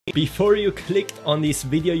Before you clicked on this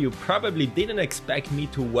video, you probably didn't expect me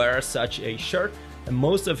to wear such a shirt, and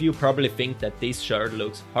most of you probably think that this shirt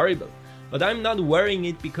looks horrible. But I'm not wearing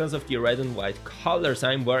it because of the red and white colors,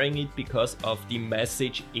 I'm wearing it because of the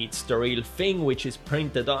message "It's the real thing" which is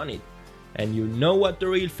printed on it. And you know what the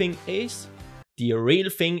real thing is? The real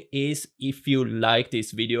thing is if you like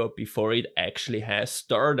this video before it actually has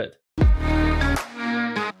started.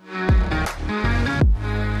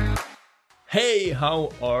 Hey, how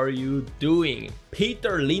are you doing?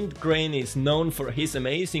 Peter Lindgren is known for his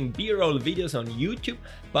amazing B-roll videos on YouTube,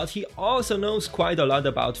 but he also knows quite a lot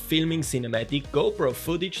about filming cinematic GoPro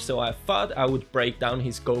footage, so I thought I would break down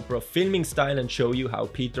his GoPro filming style and show you how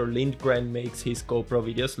Peter Lindgren makes his GoPro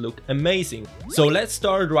videos look amazing. So let's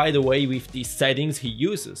start right away with the settings he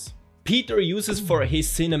uses. Peter uses for his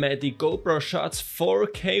cinematic GoPro shots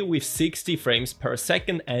 4K with 60 frames per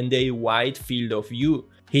second and a wide field of view.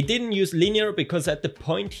 He didn't use linear because at the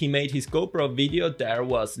point he made his GoPro video there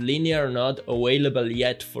was linear not available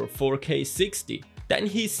yet for 4K 60. Then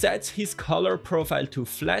he sets his color profile to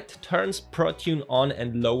flat, turns protune on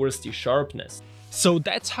and lowers the sharpness. So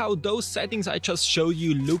that's how those settings I just showed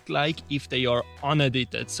you look like if they are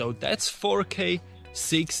unedited. So that's 4K,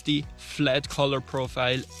 60, flat color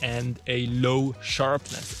profile and a low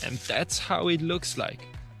sharpness, and that's how it looks like.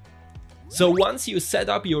 So once you set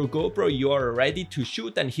up your GoPro, you are ready to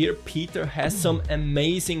shoot, and here Peter has some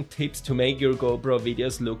amazing tips to make your GoPro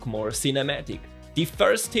videos look more cinematic. The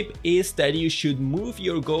first tip is that you should move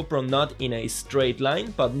your GoPro not in a straight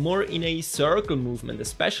line, but more in a circle movement,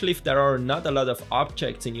 especially if there are not a lot of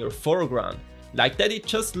objects in your foreground. Like that it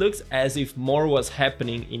just looks as if more was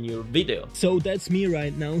happening in your video. So that's me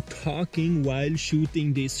right now talking while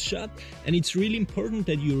shooting this shot, and it's really important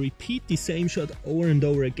that you repeat the same shot over and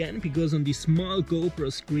over again, because on the small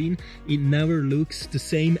GoPro screen it never looks the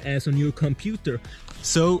same as on your computer.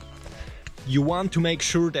 So you want to make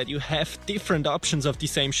sure that you have different options of the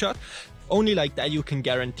same shot. Only like that you can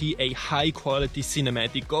guarantee a high quality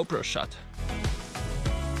cinematic GoPro shot.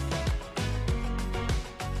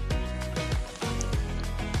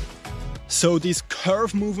 So this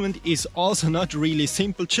curve movement is also not really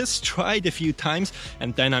simple, just try it a few times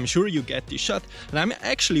and then I'm sure you get the shot. And I'm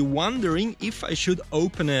actually wondering if I should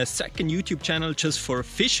open a second YouTube channel just for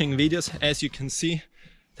fishing videos. As you can see,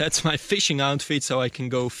 that's my fishing outfit, so I can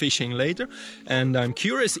go fishing later. And I'm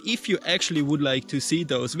curious if you actually would like to see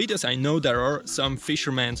those videos. I know there are some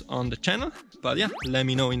fishermen on the channel, but yeah, let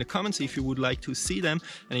me know in the comments if you would like to see them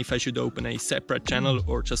and if I should open a separate channel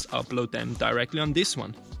or just upload them directly on this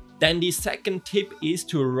one. Then the second tip is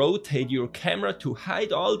to rotate your camera to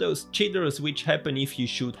hide all those jitters which happen if you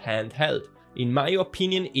shoot handheld. In my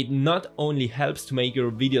opinion, it not only helps to make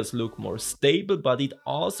your videos look more stable, but it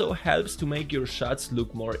also helps to make your shots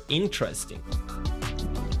look more interesting.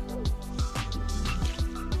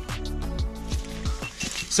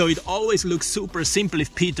 So it always looks super simple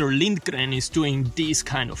if Peter Lindgren is doing these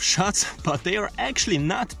kind of shots, but they are actually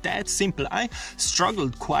not that simple. I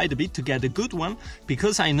struggled quite a bit to get a good one,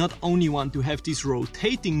 because I not only want to have this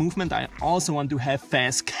rotating movement, I also want to have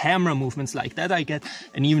fast camera movements. Like that I get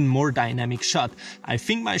an even more dynamic shot. I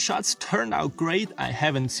think my shots turned out great. I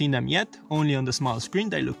haven't seen them yet, only on the small screen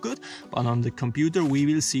they look good, but on the computer we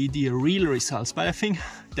will see the real results. But I think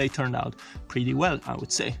they turned out pretty well, I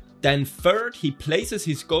would say. Then third, he places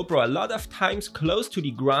his GoPro a lot of times close to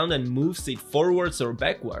the ground and moves it forwards or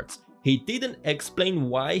backwards. He didn't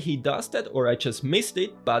explain why he does that, or I just missed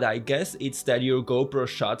it, but I guess it's that your GoPro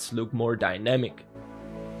shots look more dynamic.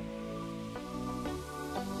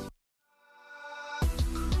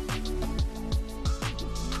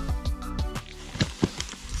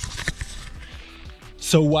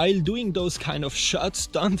 So while doing those kind of shots,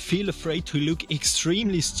 don't feel afraid to look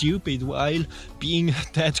extremely stupid while being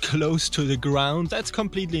that close to the ground. That's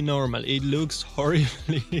completely normal. It looks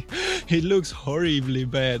horribly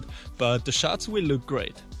bad, but the shots will look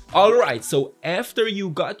great. Alright, so after you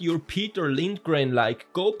got your Peter Lindgren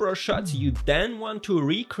like GoPro shots, you then want to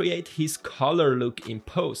recreate his color look in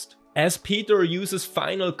post. As Peter uses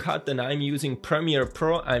Final Cut and I'm using Premiere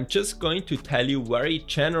Pro, I'm just going to tell you very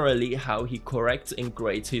generally how he corrects and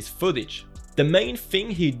grades his footage. The main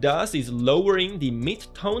thing he does is lowering the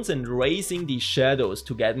mid-tones and raising the shadows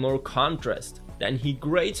to get more contrast. Then he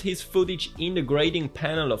grades his footage in the grading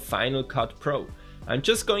panel of Final Cut Pro. I'm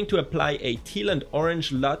just going to apply a teal and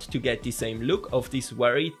orange LUT to get the same look of this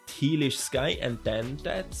very tealish sky, and then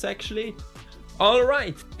that's actually it.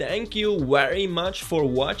 Alright, thank you very much for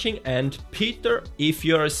watching, and Peter, if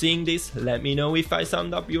you are seeing this, let me know if I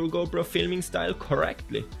summed up your GoPro filming style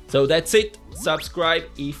correctly. So that's it, subscribe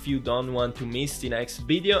if you don't want to miss the next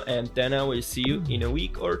video, and then I will see you in a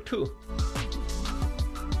week or two.